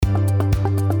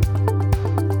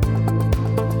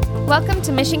Welcome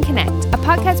to Mission Connect, a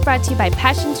podcast brought to you by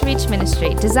Passion to Reach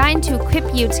Ministry, designed to equip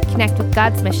you to connect with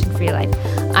God's mission for your life.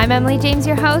 I'm Emily James,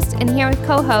 your host, and here with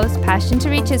co-host, Passion to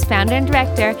Reach's founder and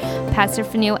director, Pastor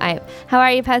Fanu Ipe. How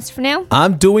are you, Pastor Fanu?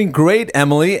 I'm doing great,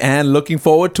 Emily, and looking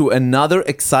forward to another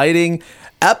exciting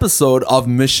episode of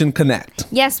Mission Connect.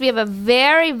 Yes, we have a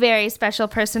very, very special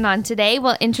person on today.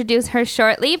 We'll introduce her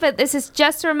shortly, but this is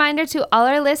just a reminder to all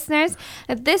our listeners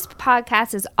that this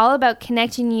podcast is all about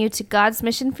connecting you to God's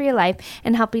mission for your life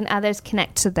and helping others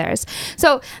connect to theirs.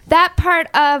 So that part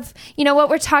of, what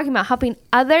we're talking about, helping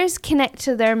others connect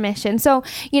to their mission. So,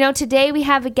 today we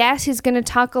have a guest who's going to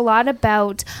talk a lot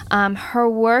about her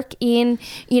work in,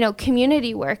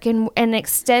 community work and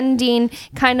extending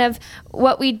kind of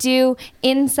what we do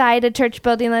inside a church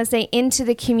building, let's say, into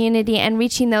the community and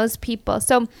reaching those people.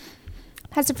 So,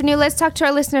 Pastor Fanu, let's talk to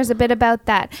our listeners a bit about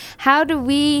that. How do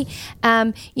we,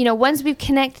 once we've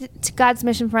connected to God's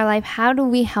mission for our life, how do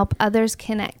we help others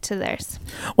connect to theirs?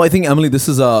 Well, I think, Emily, this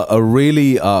is a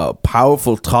really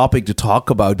powerful topic to talk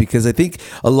about, because I think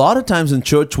a lot of times in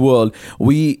church world,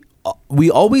 we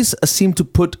always seem to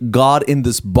put God in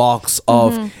this box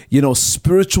of,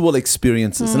 spiritual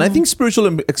experiences. And I think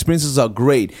spiritual experiences are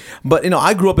great. But,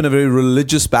 I grew up in a very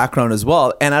religious background as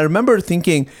well. And I remember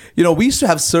thinking, we used to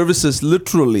have services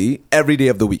literally every day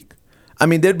of the week. I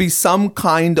mean, there'd be some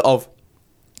kind of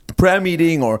prayer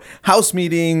meeting or house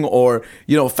meeting or,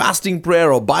 fasting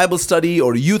prayer or Bible study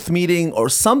or youth meeting or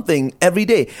something every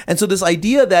day. And so this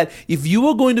idea that if you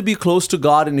were going to be close to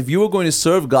God and if you were going to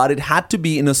serve God, it had to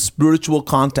be in a spiritual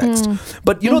context.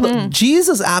 But,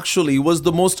 Jesus actually was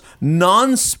the most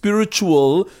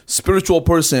non-spiritual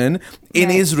person in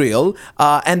Israel.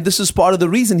 And this is part of the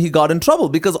reason he got in trouble,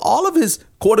 because all of his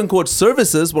quote-unquote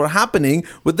services were happening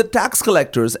with the tax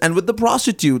collectors and with the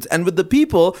prostitutes and with the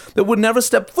people that would never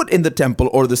step foot in the temple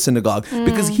or the synagogue,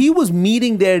 because he was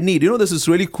meeting their need. This is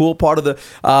really cool part of the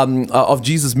of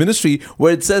Jesus' ministry,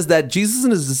 where it says that Jesus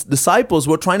and his disciples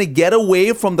were trying to get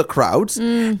away from the crowds,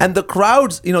 and the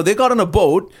crowds, they got on a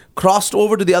boat, crossed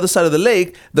over to the other side of the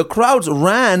lake. The crowds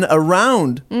ran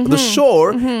around the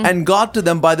shore and got to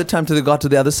them by the time they got to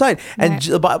the other side. And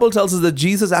the Bible tells us that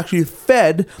Jesus actually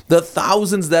fed the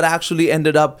thousands that actually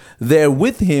ended up there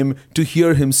with him to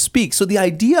hear him speak. So the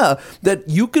idea that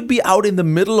you could be out in the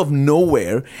middle of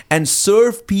nowhere and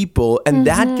serve people, and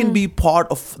that can be part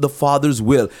of the Father's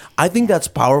will, I think that's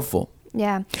powerful.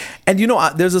 Yeah. And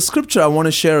there's a scripture I want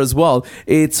to share as well.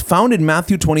 It's found in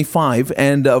Matthew 25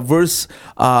 and verse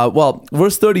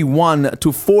 31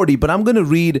 to 40, but I'm going to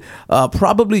read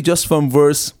probably just from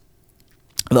verse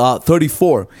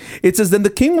 34. It says, "Then the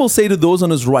king will say to those on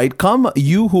his right, 'Come,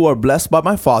 you who are blessed by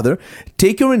my Father,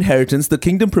 take your inheritance, the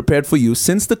kingdom prepared for you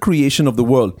since the creation of the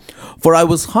world. For I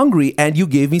was hungry, and you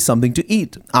gave me something to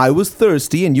eat. I was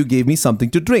thirsty, and you gave me something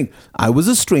to drink. I was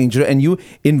a stranger, and you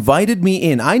invited me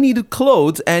in. I needed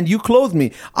clothes, and you clothed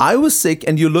me. I was sick,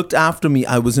 and you looked after me.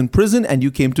 I was in prison, and you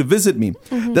came to visit me.'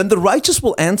 Then the righteous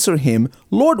will answer him,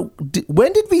 'Lord,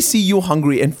 when did we see you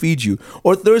hungry and feed you,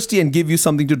 or thirsty and give you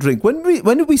something to drink? When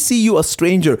did we see you a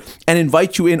stranger and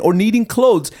invite you in, or needing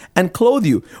clothes and clothe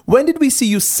you? When did we see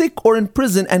you sick or in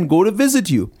prison and go to visit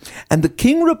you?' And the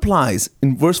king replies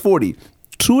in verse 40,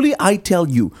 'Truly I tell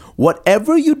you,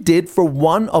 whatever you did for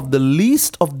one of the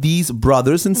least of these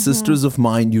brothers and sisters of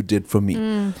mine, you did for me.'"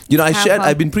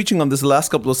 I've been preaching on this the last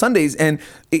couple of Sundays, and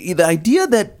the idea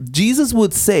that Jesus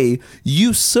would say,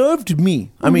 "You served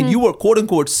me." I mean, you were quote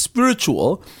unquote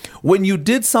spiritual when you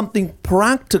did something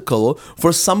practical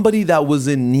for somebody that was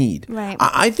in need. Right.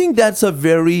 I think that's a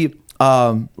very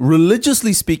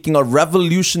religiously speaking, a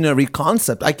revolutionary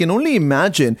concept. I can only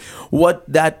imagine what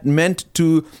that meant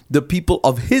to the people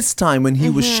of his time when he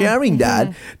was sharing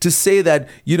that, to say that,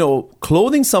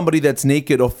 clothing somebody that's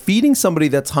naked or feeding somebody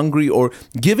that's hungry or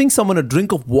giving someone a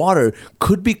drink of water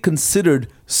could be considered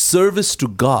service to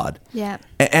God. Yeah.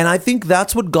 And I think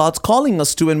that's what God's calling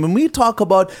us to. And when we talk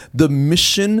about the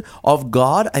mission of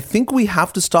God, I think we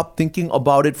have to stop thinking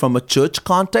about it from a church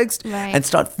context and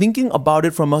start thinking about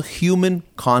it from a human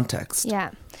context.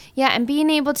 Yeah. Yeah, and being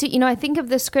able to, I think of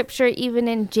the scripture even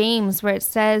in James where it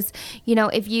says,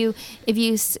 if you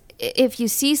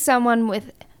see someone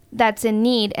that's in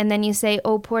need, and then you say,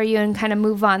 "Oh, poor you," and kind of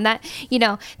move on. That,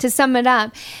 to sum it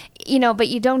up, but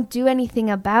you don't do anything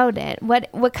about it.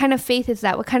 What kind of faith is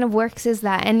that? What kind of works is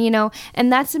that? And,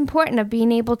 and that's important, of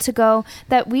being able to go,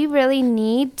 that we really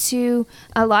need to,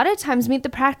 a lot of times, meet the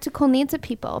practical needs of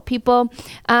people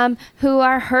who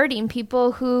are hurting,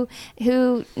 people who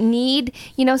need,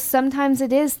 sometimes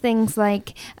it is things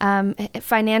like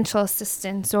financial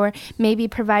assistance, or maybe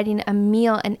providing a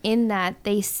meal, and in that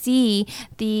they see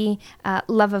the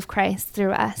love of Christ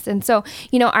through us. And so,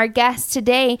 our guest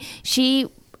today, she,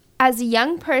 as a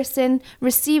young person,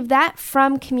 received that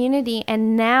from community,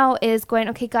 and now is going,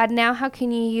 okay, God, now how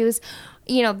can you use,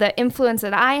 the influence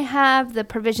that I have, the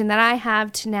provision that I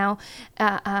have, to now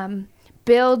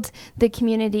build the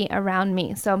community around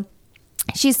me. So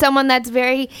she's someone that's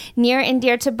very near and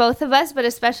dear to both of us, but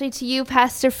especially to you,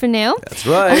 Pastor Fanu. That's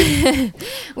right.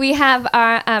 We have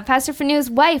our Pastor Fanu's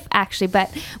wife, actually,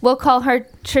 but we'll call her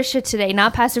Trisha today,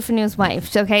 not Pastor Fanu's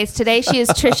wife. Okay, so today she is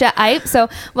Trisha Ipe. So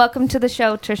welcome to the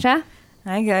show, Trisha.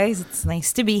 Hi, guys. It's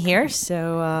nice to be here.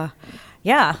 So,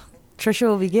 Trisha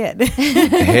will be good.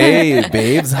 Hey,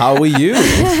 babes, how are you?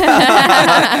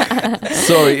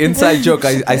 Sorry, inside joke.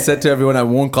 I said to everyone I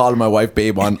won't call my wife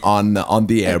babe on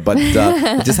the air, but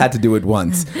I just had to do it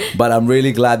once. But I'm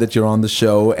really glad that you're on the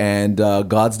show, and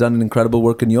God's done an incredible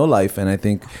work in your life, and I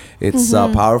think it's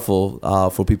powerful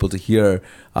for people to hear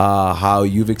how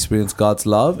you've experienced God's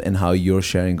love and how you're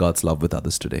sharing God's love with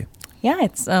others today. Yeah,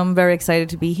 it's very excited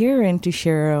to be here and to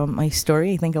share my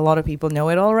story. I think a lot of people know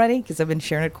it already because I've been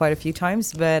sharing it quite a few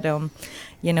times. But,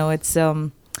 it's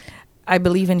I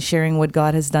believe in sharing what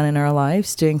God has done in our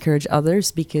lives to encourage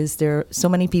others, because there are so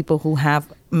many people who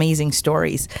have amazing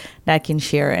stories that can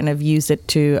share, and have used it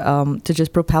to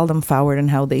just propel them forward and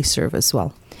how they serve as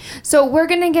well. So we're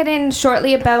going to get in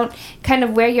shortly about kind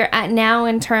of where you're at now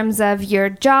in terms of your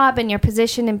job and your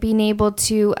position and being able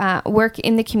to work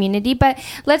in the community. But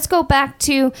let's go back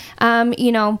to,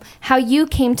 how you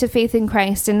came to faith in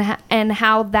Christ, and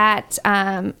how that,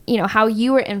 how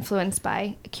you were influenced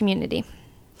by community.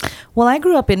 Well, I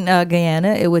grew up in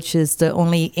Guyana, which is the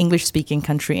only English-speaking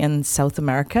country in South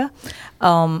America.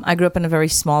 I grew up in a very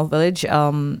small village,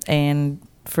 and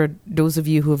for those of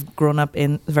you who have grown up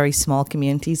in very small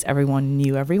communities, everyone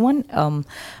knew everyone.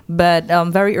 But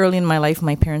very early in my life,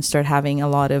 my parents started having a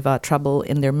lot of trouble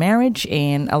in their marriage,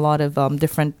 and a lot of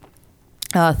different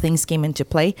things came into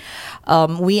play.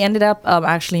 We ended up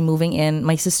actually moving in,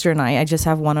 my sister and I just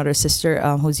have one other sister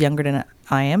who's younger than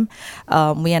I am.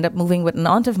 We ended up moving with an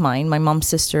aunt of mine, my mom's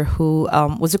sister, who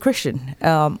was a Christian.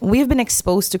 We have been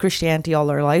exposed to Christianity all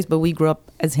our lives, but we grew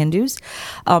up as Hindus.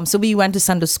 So we went to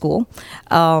Sunday school.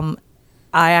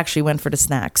 I actually went for the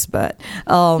snacks, but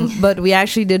we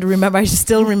actually did remember, I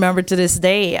still remember to this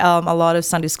day, a lot of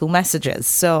Sunday school messages.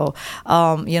 So,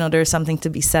 there's something to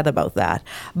be said about that.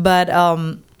 But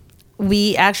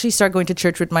we actually started going to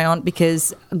church with my aunt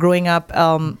because growing up,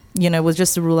 it was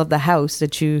just the rule of the house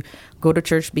that you go to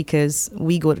church because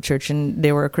we go to church, and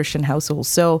they were a Christian household.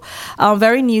 So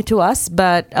very new to us,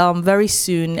 but very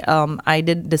soon I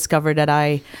did discover that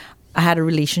I had a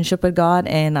relationship with God,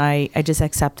 and I just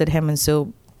accepted him. And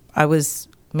so I was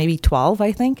maybe 12,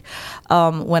 I think,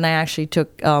 when I actually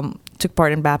took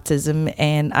part in baptism,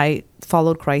 and I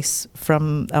followed Christ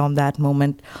from that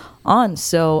moment on.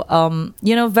 So,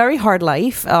 very hard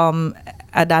life.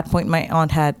 At that point, my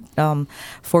aunt had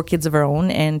 4 kids of her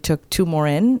own and took 2 more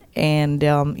in. And,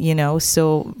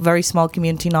 so very small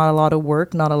community, not a lot of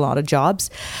work, not a lot of jobs.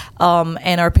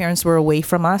 And our parents were away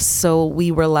from us, so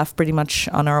we were left pretty much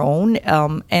on our own.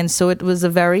 And so it was a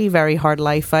very, very hard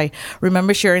life. I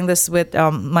remember sharing this with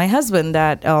my husband,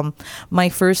 that my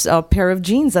first pair of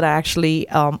jeans that I actually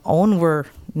own were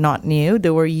not new. They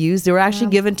were used. They were actually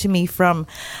given to me from,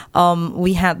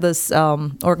 we had this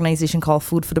organization called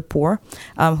Food for the Poor,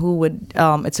 who would,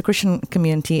 it's a Christian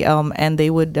community, and they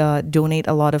would donate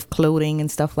a lot of clothing and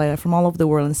stuff like that from all over the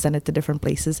world and send it to different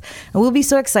places. And we'll be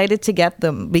so excited to get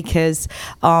them because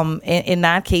in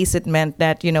that case, it meant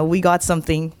that, we got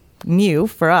something new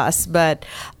for us. But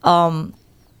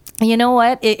you know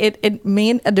what? It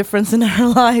made a difference in our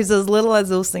lives, as little as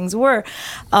those things were.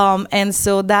 And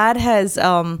so that has,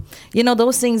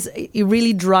 those things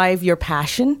really drive your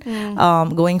passion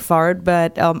going forward.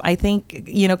 But I think,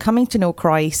 coming to know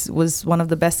Christ was one of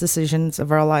the best decisions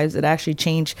of our lives. It actually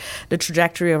changed the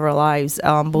trajectory of our lives,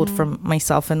 both from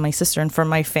myself and my sister and from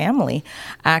my family,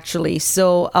 actually.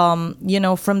 So,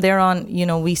 from there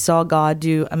on, we saw God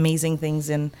do amazing things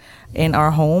in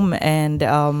our home.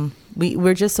 And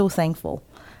we're just so thankful,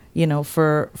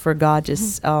 for God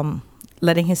just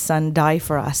letting his son die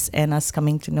for us and us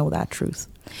coming to know that truth.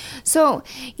 So,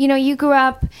 you grew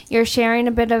up, you're sharing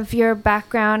a bit of your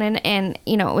background and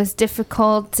it was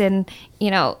difficult and,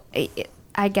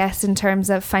 I guess in terms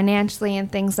of financially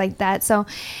and things like that. So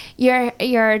you're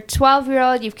a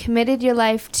 12-year-old, you've committed your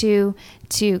life to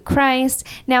Christ.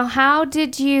 Now, how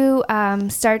did you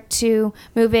start to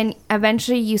move in?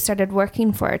 Eventually you started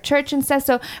working for a church and stuff.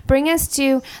 So bring us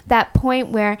to that point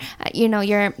where,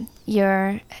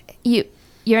 you're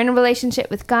in a relationship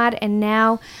with God, and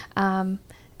now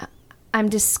I'm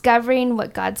discovering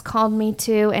what God's called me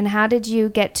to. And how did you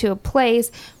get to a place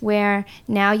where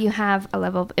now you have a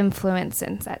level of influence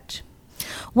and such?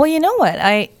 Well, you know what?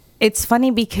 It's funny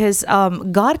because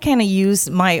God kind of used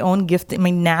my own gift, my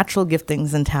natural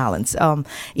giftings and talents.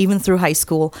 Even through high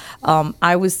school,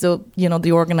 I was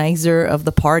the organizer of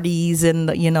the parties and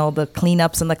the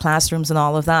cleanups in the classrooms and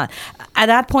all of that. At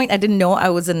that point, I didn't know I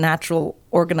was a natural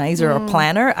organizer or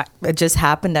planner. It just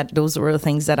happened that those were the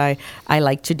things that I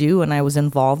like to do and I was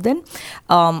involved in.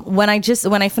 When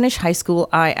I finished high school,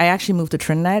 I actually moved to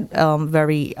Trinidad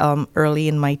very early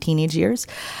in my teenage years,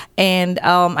 and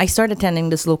I started attending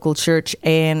this local church,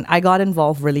 and I got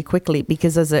involved really quickly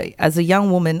because as a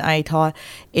young woman, I thought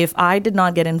if I did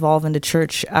not get involved in the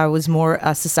church, I was more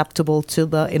susceptible to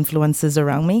the influences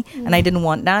around me, and I didn't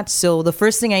want that. So the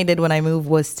first thing I did when I moved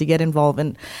was to get involved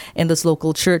in this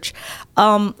local church.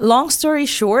 Long story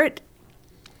short,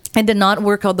 it did not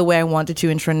work out the way I wanted to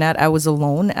in Trinidad. I was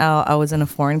alone. I was in a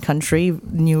foreign country,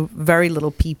 knew very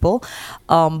little people.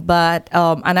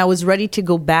 And I was ready to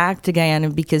go back to Guyana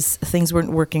because things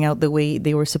weren't working out the way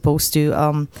they were supposed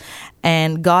to.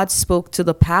 And God spoke to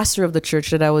the pastor of the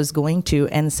church that I was going to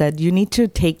and said, you need to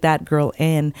take that girl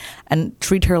in and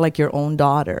treat her like your own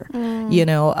daughter.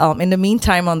 In the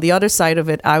meantime, on the other side of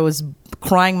it, I was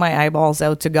crying my eyeballs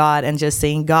out to God and just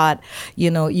saying, God,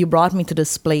 you brought me to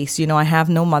this place. I have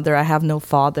no mother, I have no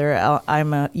father.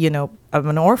 I'm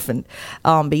an orphan,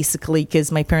 basically,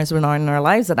 because my parents were not in our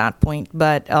lives at that point.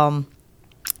 But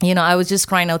I was just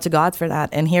crying out to God for that.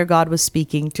 And here God was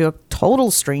speaking to a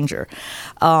total stranger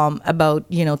about,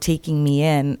 taking me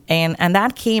in. And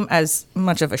that came as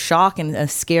much of a shock and a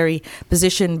scary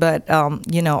position. But,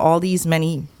 all these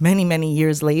many, many, many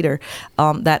years later,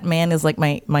 that man is like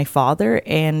my father.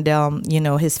 And,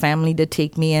 his family did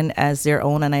take me in as their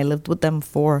own. And I lived with them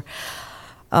for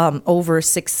over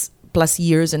 6+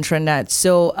 years in Trinidad.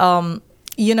 So,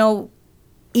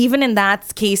 even in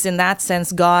that case, in that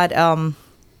sense, God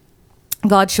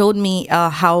showed me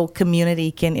how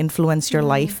community can influence your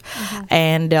life.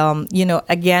 And,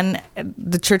 again,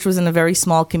 the church was in a very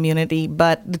small community,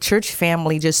 but the church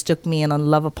family just took me in and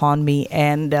love upon me.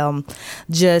 And they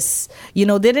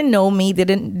didn't know me. They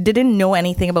didn't know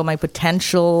anything about my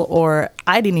potential, or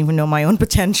I didn't even know my own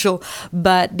potential.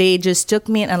 But they just took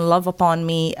me in and love upon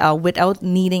me without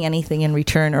needing anything in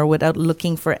return or without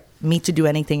looking for me to do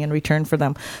anything in return for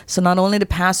them. So not only the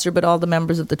pastor, but all the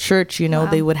members of the church, wow.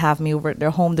 They would have me over at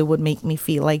their home. They would make me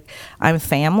feel like I'm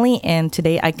family. And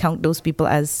today I count those people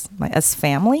as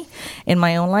family in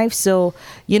my own life. So,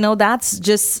 that's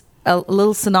just a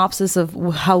little synopsis of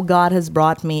how God has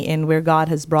brought me and where God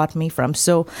has brought me from.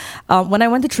 So when I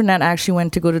went to Trinidad, I actually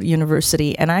went to go to the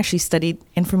university, and I actually studied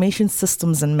information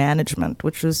systems and management,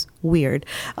 which was weird.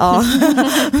 But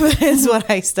it's what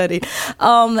I studied.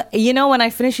 When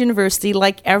I finished university,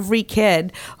 like every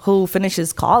kid who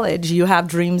finishes college, you have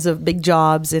dreams of big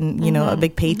jobs and, a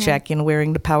big paycheck and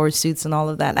wearing the power suits and all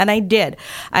of that. And I did.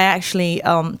 I actually...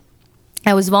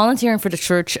 I was volunteering for the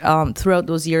church throughout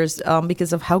those years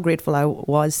because of how grateful I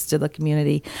was to the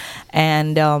community.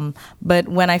 And but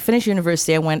when I finished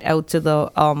university, I went out to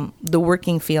the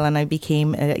working field, and I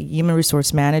became a human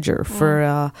resource manager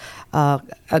for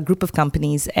a group of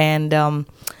companies. And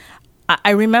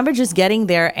I remember just getting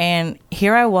there, and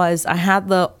here I was. I had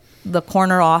the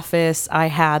corner office. I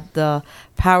had the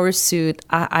power suit.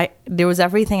 There was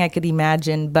everything I could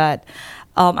imagine, but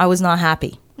I was not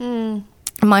happy.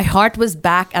 My heart was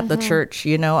back at the church,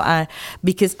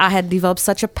 because I had developed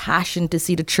such a passion to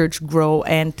see the church grow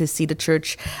and to see the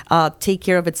church take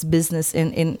care of its business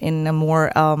in a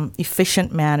more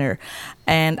efficient manner.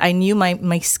 And I knew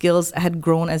my skills had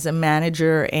grown as a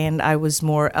manager, and I was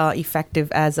more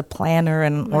effective as a planner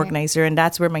and organizer, and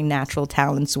that's where my natural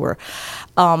talents were.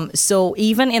 So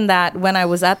even in that, when I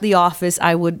was at the office,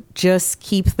 I would just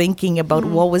keep thinking about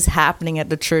what was happening at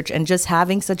the church and just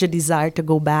having such a desire to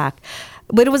go back.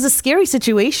 But it was a scary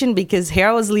situation because here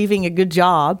I was leaving a good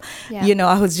job. Yeah.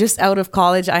 I was just out of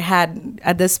college.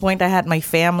 At this point, I had my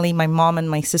family, my mom and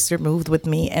my sister moved with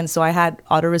me. And so I had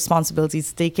other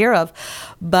responsibilities to take care of.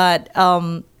 But,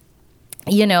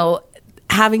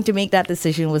 having to make that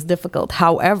decision was difficult.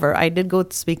 However, I did go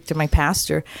to speak to my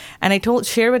pastor, and I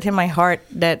shared with him my heart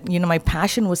that, my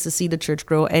passion was to see the church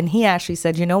grow. And he actually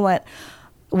said, you know what?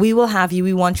 We will have you.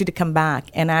 We want you to come back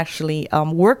and actually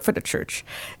work for the church.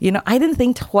 I didn't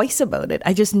think twice about it.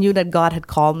 I just knew that God had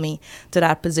called me to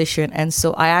that position. And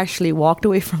so I actually walked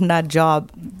away from that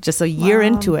job just a year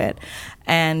into it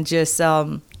and just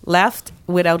left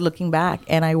without looking back.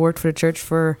 And I worked for the church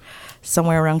for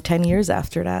somewhere around 10 years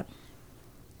after that.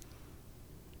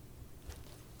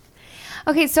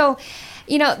 Okay, so,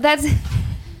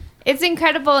 it's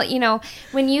incredible,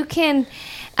 when you can,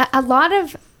 a lot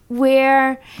of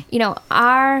where,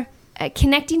 our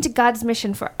connecting to God's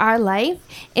mission for our life,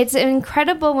 it's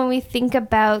incredible when we think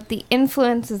about the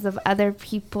influences of other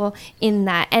people in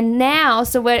that. And now,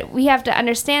 so what we have to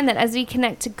understand that as we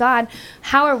connect to God,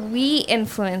 how are we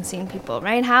influencing people,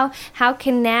 right? How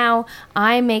can now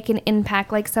I make an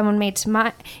impact like someone made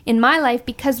in my life?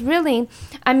 Because really,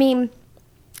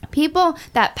 people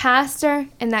that pastor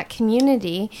in that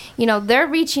community, they're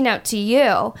reaching out to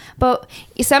you, but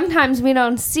sometimes we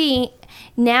don't see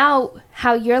now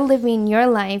how you're living your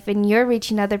life and you're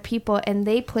reaching other people, and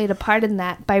they played a part in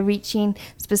that by reaching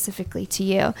specifically to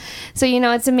you. So,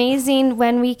 it's amazing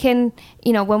when we can,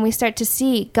 when we start to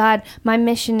see, God, my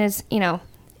mission is,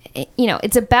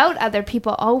 it's about other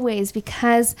people always,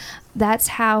 because that's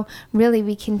how really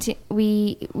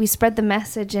we spread the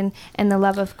message and the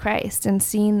love of Christ, and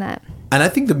seeing that. And I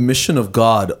think the mission of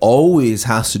God always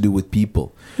has to do with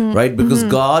people, right? Because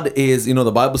God is,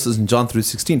 the Bible says in John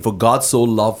 3:16, for God so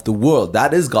loved the world.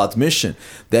 That is God's mission,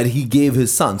 that he gave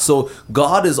his son. So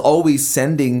God is always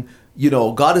sending,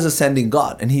 God is a sending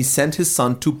God, and he sent his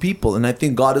son to people. And I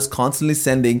think God is constantly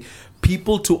sending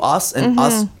people to us and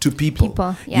us to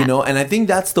people, yeah. And I think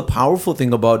that's the powerful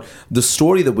thing about the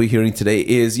story that we're hearing today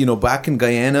is, back in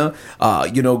Guyana,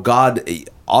 God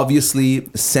obviously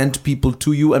sent people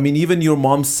to you. Even your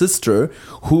mom's sister,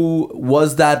 who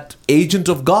was that agent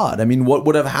of God. What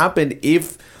would have happened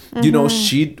if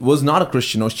she was not a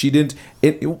Christian, or she didn't.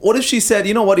 What if she said,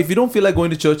 if you don't feel like going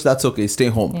to church, that's okay, stay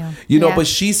home. Yeah. But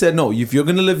she said, no, if you're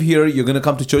going to live here, you're going to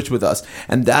come to church with us.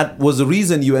 And that was the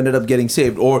reason you ended up getting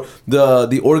saved. Or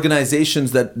the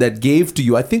organizations that gave to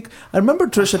you. I remember,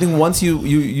 Trish, I think once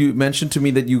you mentioned to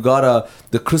me that you got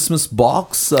the Christmas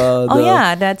box.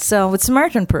 That's with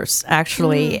Samaritan Purse,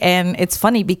 actually. And it's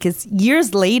funny because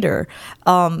years later,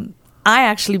 I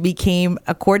actually became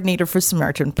a coordinator for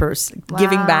Samaritan Purse,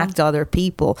 giving back to other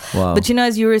people. Wow. But,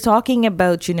 as you were talking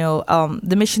about,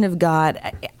 the mission of God,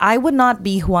 I would not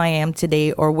be who I am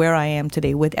today or where I am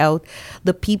today without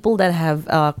the people that have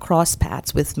crossed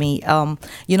paths with me.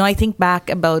 I think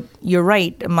back about, you're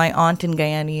right, my aunt in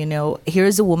Guyana,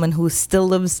 here's a woman who still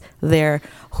lives there,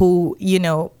 who,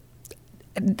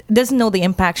 doesn't know the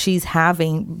impact she's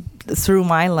having through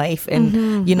my life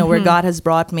and where God has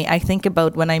brought me. I think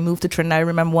about when I moved to Trinidad. I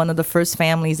remember one of the first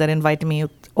families that invited me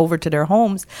over to their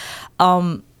homes.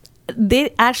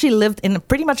 They actually lived in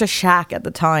pretty much a shack at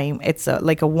the time. It's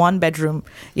like a 1-bedroom,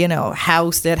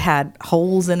 house that had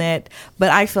holes in it.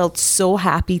 But I felt so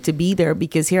happy to be there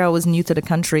because here I was new to the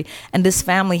country, and this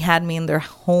family had me in their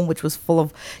home, which was full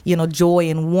of, joy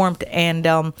and warmth.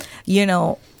 And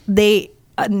they.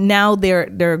 Now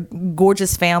they're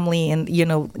gorgeous family, and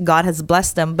God has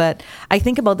blessed them. But I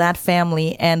think about that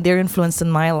family and their influence in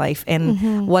my life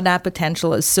and what that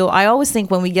potential is. So I always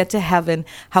think when we get to heaven,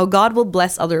 how God will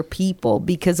bless other people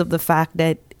because of the fact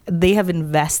that they have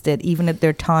invested even at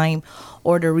their time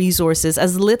or their resources,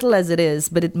 as little as it is,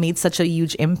 but it made such a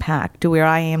huge impact to where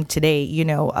I am today.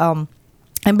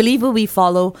 I believe when we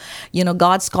follow,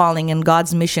 God's calling and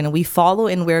God's mission, and we follow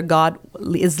in where God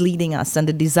is leading us and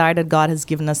the desire that God has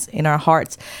given us in our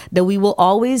hearts, that we will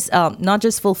always not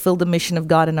just fulfill the mission of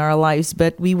God in our lives,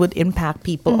 but we would impact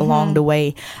people along the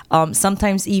way,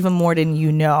 sometimes even more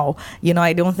than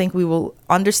I don't think we will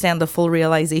understand the full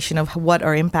realization of what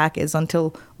our impact is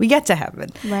until we get to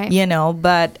heaven, right.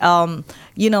 But,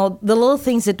 the little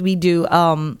things that we do,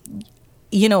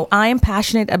 I am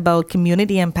passionate about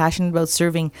community. I'm passionate about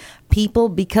serving people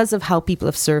because of how people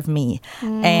have served me.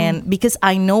 And because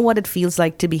I know what it feels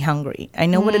like to be hungry. I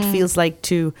know what it feels like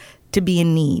to be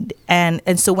in need.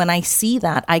 And so when I see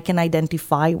that, I can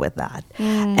identify with that.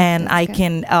 And I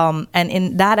can, and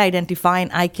in that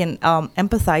identifying, I can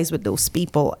empathize with those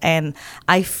people. And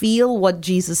I feel what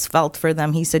Jesus felt for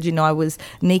them. He said, I was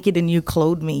naked and you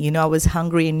clothed me. I was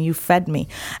hungry and you fed me.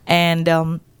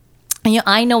 And,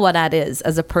 I know what that is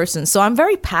as a person. So I'm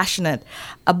very passionate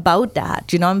about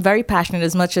that. I'm very passionate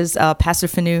as much as Pastor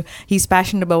Finu, he's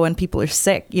passionate about when people are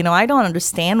sick. I don't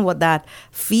understand what that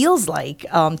feels like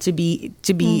to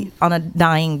be on a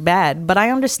dying bed, but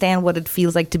I understand what it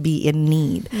feels like to be in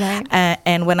need. Right.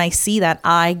 And when I see that,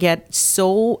 I get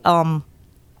so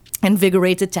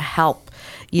invigorated to help.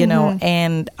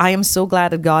 And I am so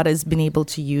glad that God has been able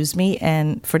to use me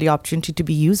and for the opportunity to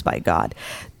be used by God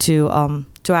to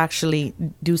actually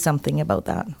do something about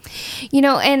that.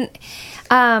 And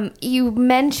you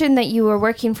mentioned that you were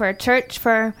working for a church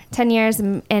for 10 years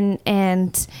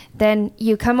and then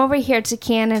you come over here to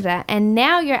Canada and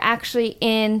now you're actually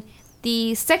in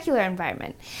the secular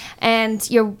environment, and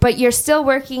you're still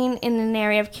working in an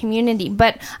area of community.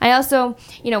 But I also,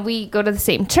 we go to the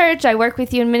same church. I work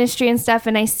with you in ministry and stuff,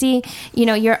 and I see,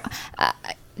 your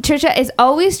church is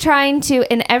always trying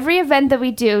to, in every event that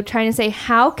we do, trying to say,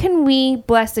 how can we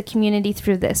bless the community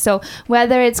through this? So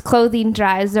whether it's clothing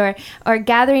drives or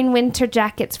gathering winter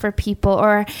jackets for people,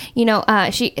 or,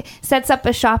 she sets up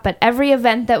a shop at every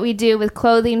event that we do with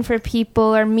clothing for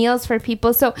people or meals for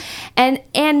people. So, and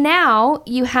now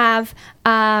you have,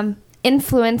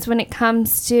 influence when it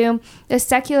comes to the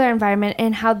secular environment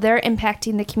and how they're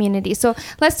impacting the community. So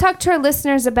let's talk to our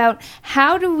listeners about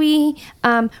how do we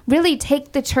really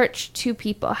take the church to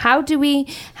people? How do we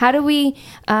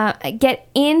get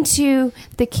into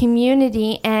the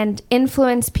community and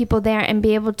influence people there and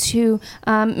be able to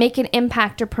make an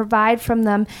impact or provide from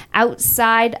them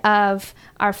outside of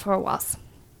our four walls?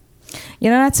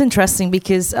 That's interesting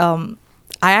because I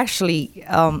actually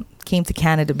came to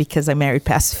Canada because I married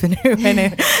Pastor Finu, and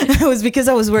it was because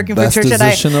I was working for a church it's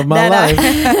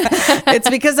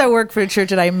because I worked for a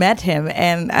church that I met him,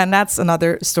 and that's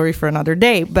another story for another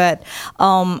day. But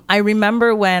I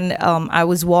remember when I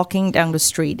was walking down the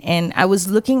street and I was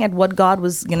looking at what God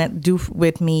was gonna do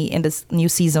with me in this new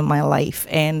season of my life,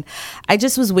 and I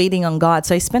just was waiting on God.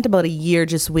 So I spent about a year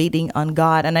just waiting on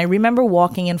God, and I remember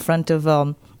walking in front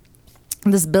of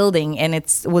this building, and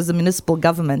it was the municipal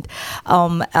government,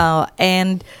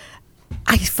 and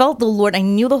I felt the Lord. I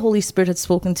knew the Holy Spirit had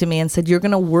spoken to me and said, "You're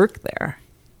going to work there,"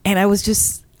 and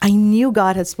I knew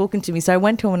God had spoken to me. So I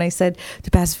went home and I said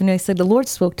to Pastor Finu, I said, "The Lord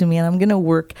spoke to me, and I'm going to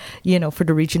work, for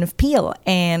the region of Peel."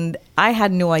 And I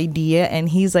had no idea. And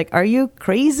he's like, "Are you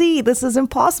crazy? This is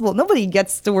impossible. Nobody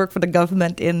gets to work for the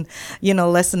government in,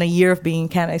 less than a year of being in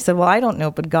Canada." I said, "Well, I don't know,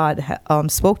 but God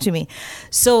spoke to me."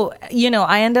 So,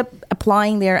 I ended up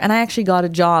applying there, and I actually got a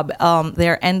job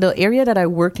there. And the area that I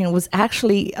worked in was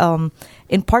actually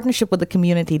in partnership with the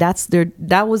community.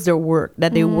 That was their work,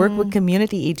 that they work with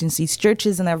community agencies,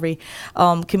 churches, and every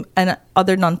and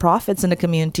other nonprofits in the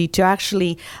community to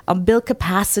actually build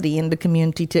capacity in the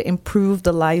community to improve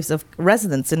the lives of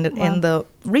residents in the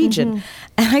region.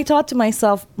 And I thought to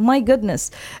myself, my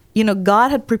goodness,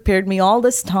 God had prepared me all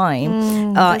this time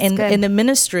in the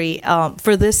ministry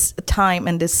for this time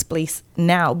and this place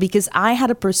now, because I had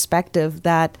a perspective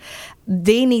that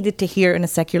they needed to hear in a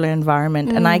secular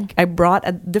environment, and I brought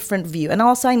a different view, and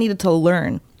also I needed to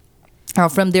learn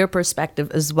from their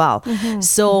perspective as well.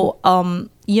 So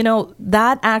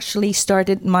that actually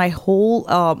started my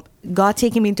whole God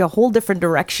taking me into a whole different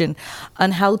direction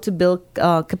on how to build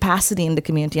capacity in the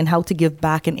community and how to give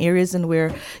back in areas in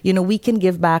where, we can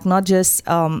give back, not just,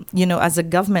 as a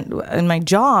government in my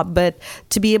job, but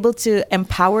to be able to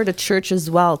empower the church as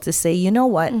well to say,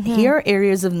 here are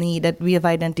areas of need that we have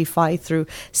identified through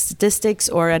statistics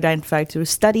or identified through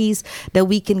studies that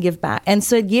we can give back. And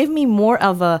so it gave me more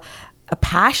of a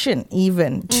passion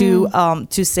even to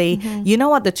say,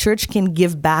 the church can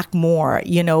give back more.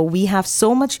 We have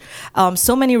so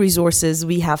many resources,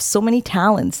 we have so many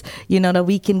talents, that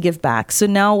we can give back. So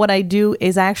now what I do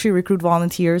is I actually recruit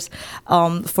volunteers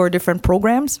for different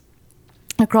programs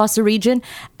across the region,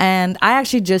 and I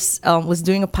actually just was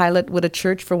doing a pilot with a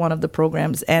church for one of the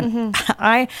programs, and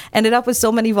I ended up with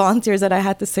so many volunteers that I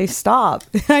had to say, stop,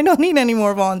 I don't need any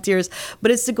more volunteers. But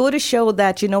it's to go to show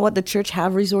that, the church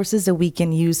have resources that we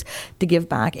can use to give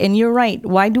back. And you're right,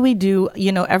 why do we do,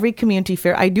 every community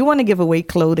fair? I do want to give away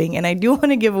clothing, and I do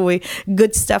want to give away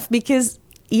good stuff, because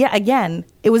again,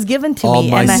 it was given to all me.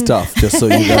 my stuff, just so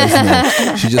you guys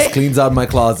know. She just cleans out my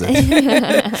closet.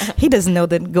 He doesn't know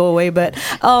that go away. But,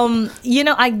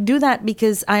 I do that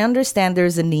because I understand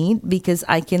there's a need, because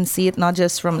I can see it not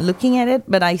just from looking at it,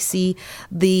 but I see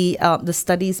the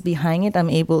studies behind it. I'm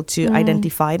able to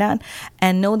identify that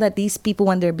and know that these people,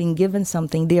 when they're being given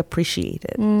something, they appreciate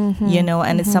it,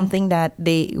 and it's something that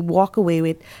they walk away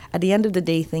with at the end of the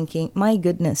day thinking, my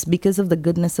goodness, because of the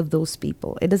goodness of those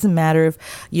people. It doesn't matter if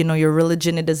your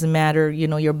religion. It doesn't matter,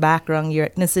 your background, your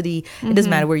ethnicity. It doesn't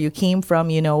matter where you came from.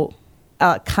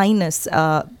 Kindness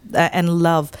and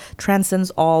love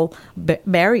transcends all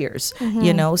barriers.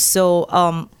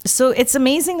 So it's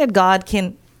amazing that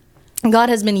God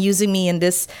has been using me in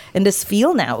this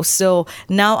field now. So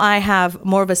now I have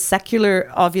more of a secular,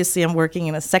 obviously I'm working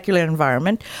in a secular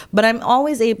environment, but I'm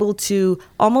always able to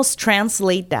almost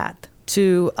translate that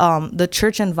to the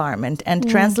church environment and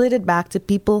translate it back to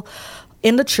people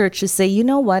in the church to say, you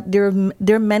know what, there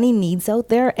are many needs out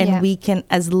there, and we can,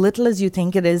 as little as you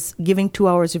think it is, giving 2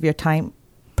 hours of your time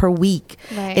per week,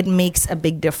 it makes a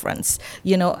big difference,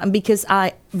 and because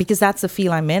that's the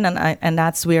field I'm in, and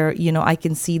that's where, I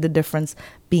can see the difference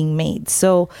being made.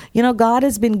 So, God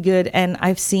has been good, and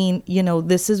I've seen,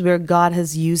 this is where God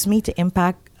has used me to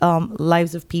impact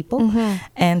lives of people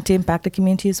and to impact the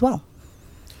community as well.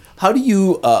 How would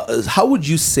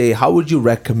you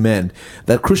recommend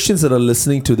that Christians that are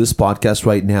listening to this podcast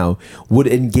right now would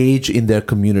engage in their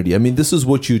community? I mean, this is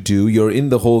what you do. You're in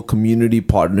the whole community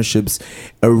partnerships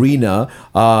arena.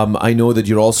 I know that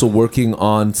you're also working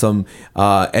on some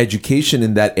education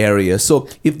in that area. So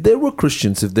if there were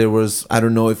Christians, if there was, I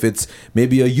don't know if it's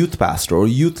maybe a youth pastor or a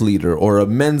youth leader or a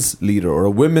men's leader or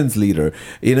a women's leader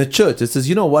in a church that says,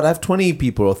 you know what, I have 20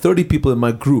 people or 30 people in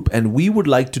my group, and we would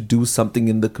like to do something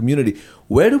in the community.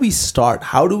 Where do we start?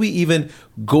 How do we even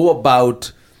go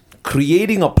about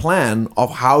creating a plan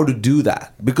of how to do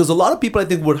that? Because a lot of people, I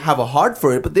think, would have a heart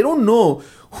for it, but they don't know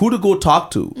who to go talk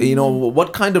to,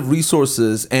 what kind of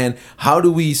resources, and how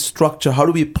do we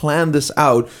plan this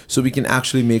out so we can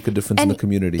actually make a difference in the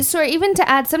community? So even to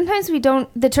add, sometimes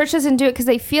the church doesn't do it because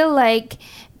they feel like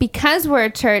because we're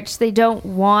a church, they don't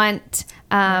want...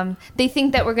 they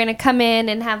think that we're going to come in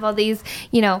and have all these,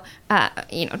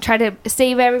 try to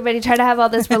save everybody, try to have all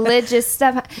this religious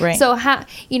stuff. Right. So how,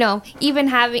 even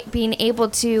being able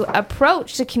to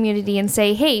approach the community and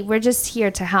say, hey, we're just here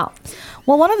to help.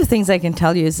 Well, one of the things I can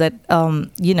tell you is that,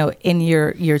 in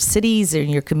your cities, in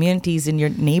your communities, in your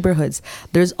neighborhoods,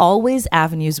 there's always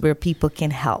avenues where people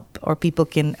can help or people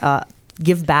can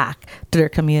give back to their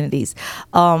communities.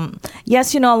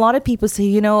 Yes, a lot of people say,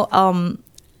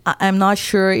 I'm not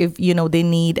sure if, they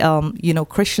need,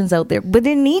 Christians out there, but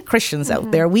they need Christians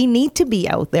out there. We need to be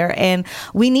out there, and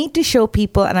we need to show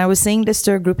people, and I was saying this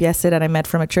to a group yesterday that I met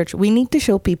from a church, we need to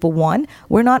show people, one,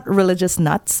 we're not religious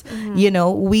nuts.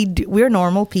 We're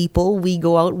normal people. We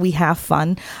go out, we have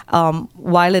fun.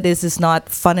 While it's not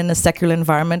fun in a secular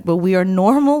environment, but we are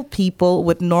normal people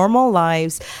with normal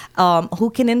lives who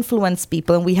can influence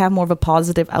people, and we have more of a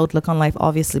positive outlook on life,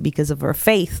 obviously, because of our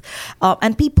faith.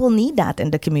 And people need that in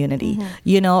the community,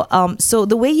 so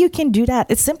the way you can do that,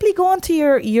 it's simply go onto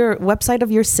your website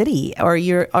of your city or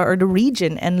the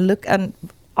region and look at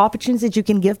opportunities that you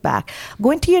can give back. Go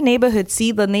into your neighborhood,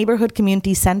 see the neighborhood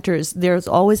community centers. There's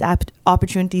always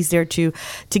opportunities there to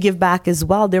give back as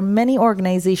well. There are many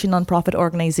nonprofit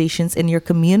organizations in your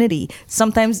community,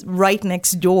 sometimes right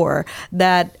next door,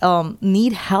 that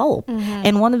need help.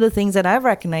 And one of the things that I've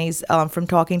recognized from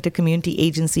talking to community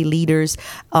agency leaders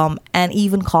and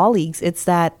even colleagues, it's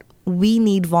that we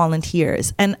need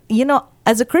volunteers. And,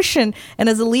 as a Christian and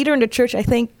as a leader in the church, I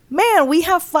think, man, we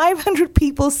have 500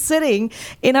 people sitting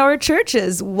in our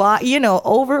churches. Why,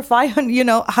 over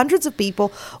 500, hundreds of people.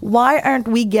 Why aren't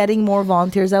we getting more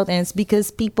volunteers out? And it's because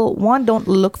people, one, don't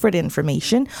look for the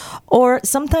information, or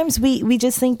sometimes we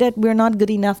just think that we're not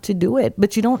good enough to do it.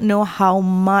 But you don't know how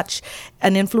much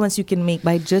an influence you can make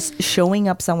by just showing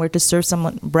up somewhere to serve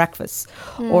someone breakfast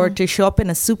or to show up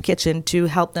in a soup kitchen to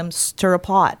help them stir a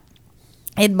pot.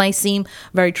 It might seem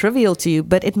very trivial to you,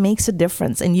 but it makes a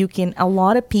difference. And a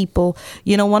lot of people,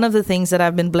 one of the things that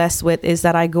I've been blessed with is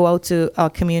that I go out to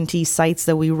community sites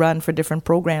that we run for different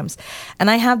programs. And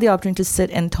I have the opportunity to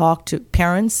sit and talk to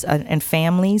parents and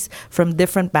families from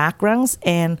different backgrounds.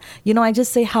 And, I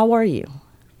just say, how are you?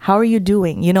 How are you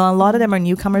doing? A lot of them are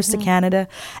newcomers to Canada,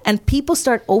 and people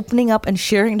start opening up and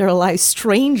sharing their lives,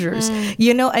 strangers,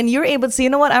 and you're able to say,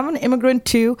 what, I'm an immigrant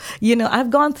too. I've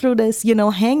gone through this,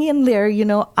 hang in there,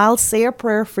 I'll say a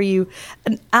prayer for you.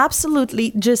 And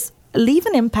absolutely just leave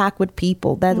an impact with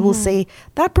people that will say,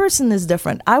 that person is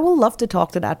different. I will love to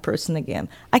talk to that person again.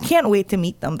 I can't wait to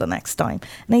meet them the next time.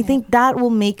 And I think that will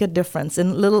make a difference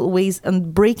in little ways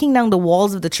and breaking down the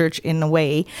walls of the church in a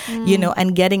way,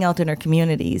 and getting out in our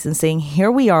communities and saying, here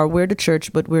we are, we're the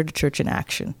church, but we're the church in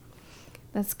action.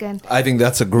 That's good. I think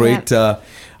that's a great.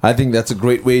 I think that's a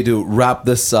great way to wrap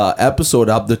this episode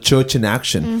up. The church in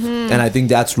action, and I think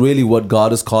that's really what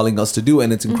God is calling us to do.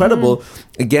 And it's incredible,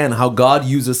 again, how God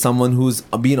uses someone who's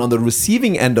been on the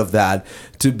receiving end of that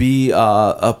to be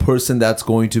a person that's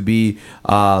going to be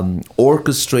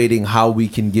orchestrating how we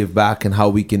can give back and how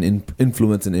we can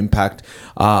influence and impact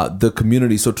the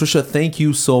community. So Trisha, thank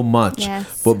you so much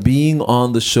for being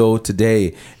on the show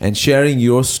today and sharing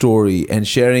your story and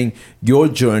sharing your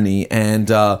journey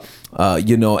and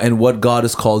and what God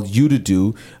has called you to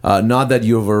do. Not that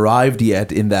you've arrived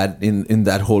yet in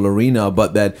that whole arena,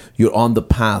 but that you're on the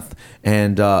path,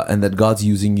 and that God's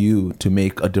using you to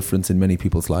make a difference in many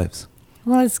people's lives.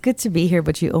 Well, it's good to be here,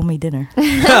 but you owe me dinner.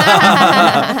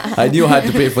 I knew I had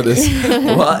to pay for this.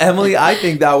 Well, Emily, I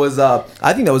think that was a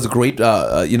great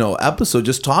episode,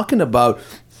 just talking about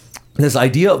this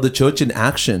idea of the church in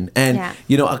action. And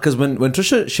because when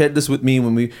Trisha shared this with me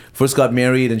when we first got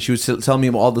married, and she was telling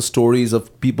me all the stories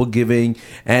of people giving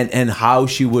and how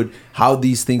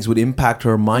these things would impact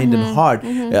her mind and heart,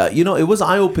 it was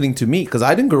eye-opening to me, because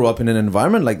I didn't grow up in an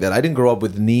environment like that. I didn't grow up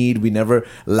with need. We never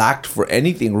lacked for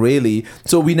anything, really.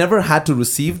 So we never had to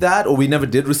receive that, or we never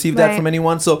did receive that from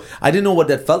anyone. So I didn't know what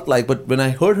that felt like. But when I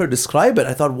heard her describe it,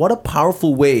 I thought, what a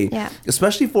powerful way,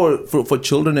 especially for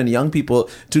children and young people,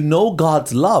 to know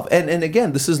God's love. And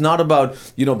again, this is not about,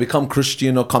 become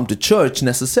Christian or come to church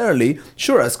necessarily.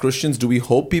 Sure, as Christians, do we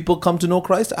hope people come to know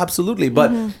Christ? Absolutely.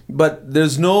 But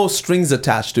there's no strings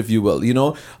attached, if you will.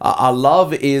 Our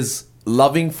love is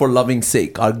loving for loving's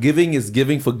sake. Our giving is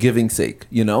giving for giving's sake,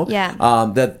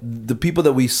 that the people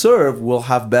that we serve will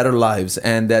have better lives,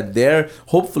 and that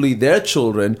hopefully their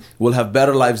children will have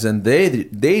better lives than they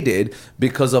did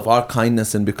because of our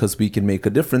kindness and because we can make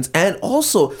a difference. And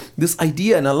also this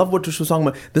idea, and I love what Trisha was talking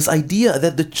about, this idea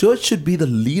that the church should be the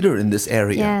leader in this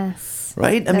area. Yes.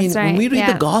 Right? When we read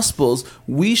the Gospels,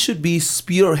 we should be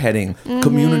spearheading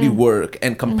community work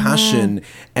and compassion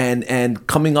and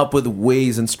coming up with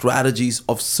ways and strategies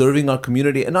of serving our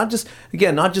community, and not just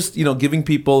giving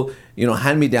people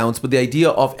hand-me-downs, but the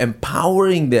idea of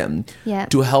empowering them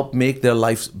to help make their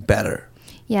lives better.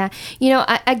 Yeah.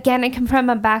 I come from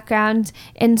a background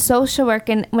in social work.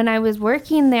 And when I was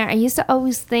working there, I used to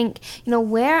always think,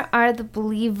 where are the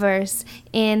believers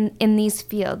in these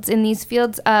fields? In these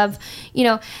fields of,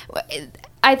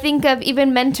 I think of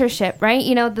even mentorship, right?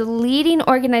 The leading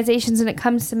organizations when it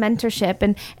comes to mentorship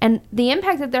and the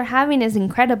impact that they're having is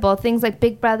incredible. Things like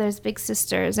Big Brothers, Big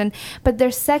Sisters, but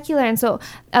they're secular. And so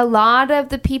a lot of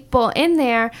the people in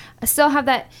there still have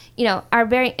that, are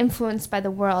very influenced by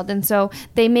the world. And so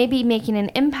they may be making an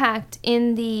impact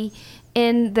in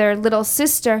their little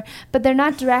sister, but they're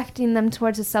not directing them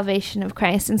towards the salvation of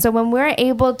Christ. And so when we're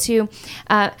able to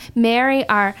marry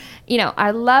our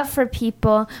love for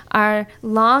people, our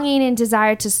longing and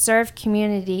desire to serve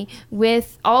community,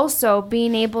 with also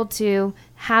being able to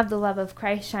have the love of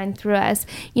Christ shine through us,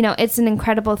 it's an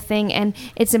incredible thing. And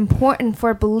it's important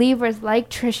for believers like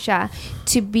Trisha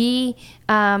to be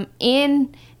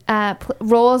in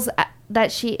roles that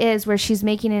she is, where she's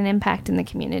making an impact in the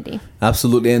community.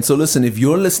 Absolutely. And so listen, if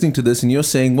you're listening to this and you're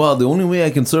saying, well, the only way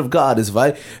I can serve God is if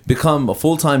I become a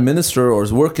full-time minister or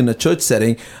work in a church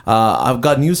setting, I've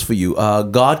got news for you.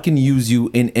 God can use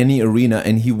you in any arena,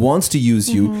 and he wants to use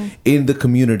you in the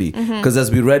community. Because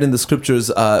as we read in the scriptures,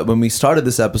 when we started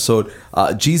this episode,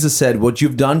 Jesus said, what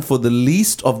you've done for the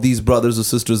least of these brothers or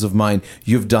sisters of mine,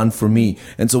 you've done for me.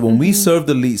 And so when we serve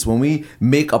the least, when we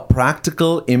make a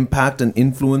practical impact and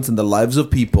influence in the lives of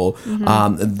people,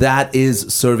 that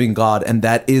is serving God, and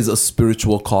that is a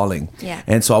spiritual calling.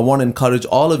 And so I want to encourage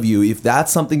all of you, if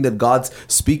that's something that God's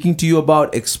speaking to you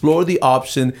about, explore the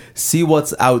option, see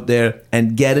what's out there,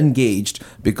 and get engaged,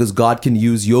 because God can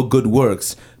use your good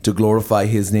works to glorify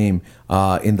his name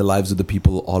in the lives of the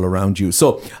people all around you.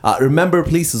 So remember,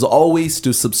 please, as always,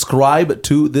 to subscribe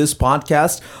to this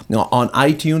podcast on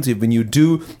iTunes. When you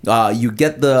do, you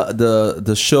get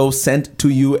the show sent to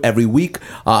you every week.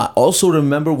 Also,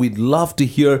 remember, we'd love to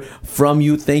hear from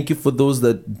you. Thank you for those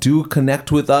that do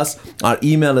connect with us. Our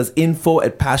email is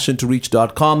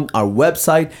info@passiontoreach.com. Our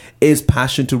website is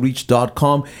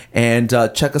passiontoreach.com. And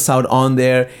check us out on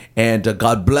there. And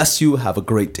God bless you. Have a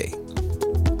great day.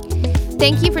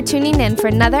 Thank you for tuning in for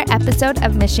another episode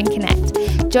of Mission Connect.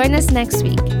 Join us next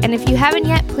week. And if you haven't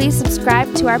yet, please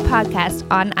subscribe to our podcast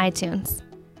on iTunes.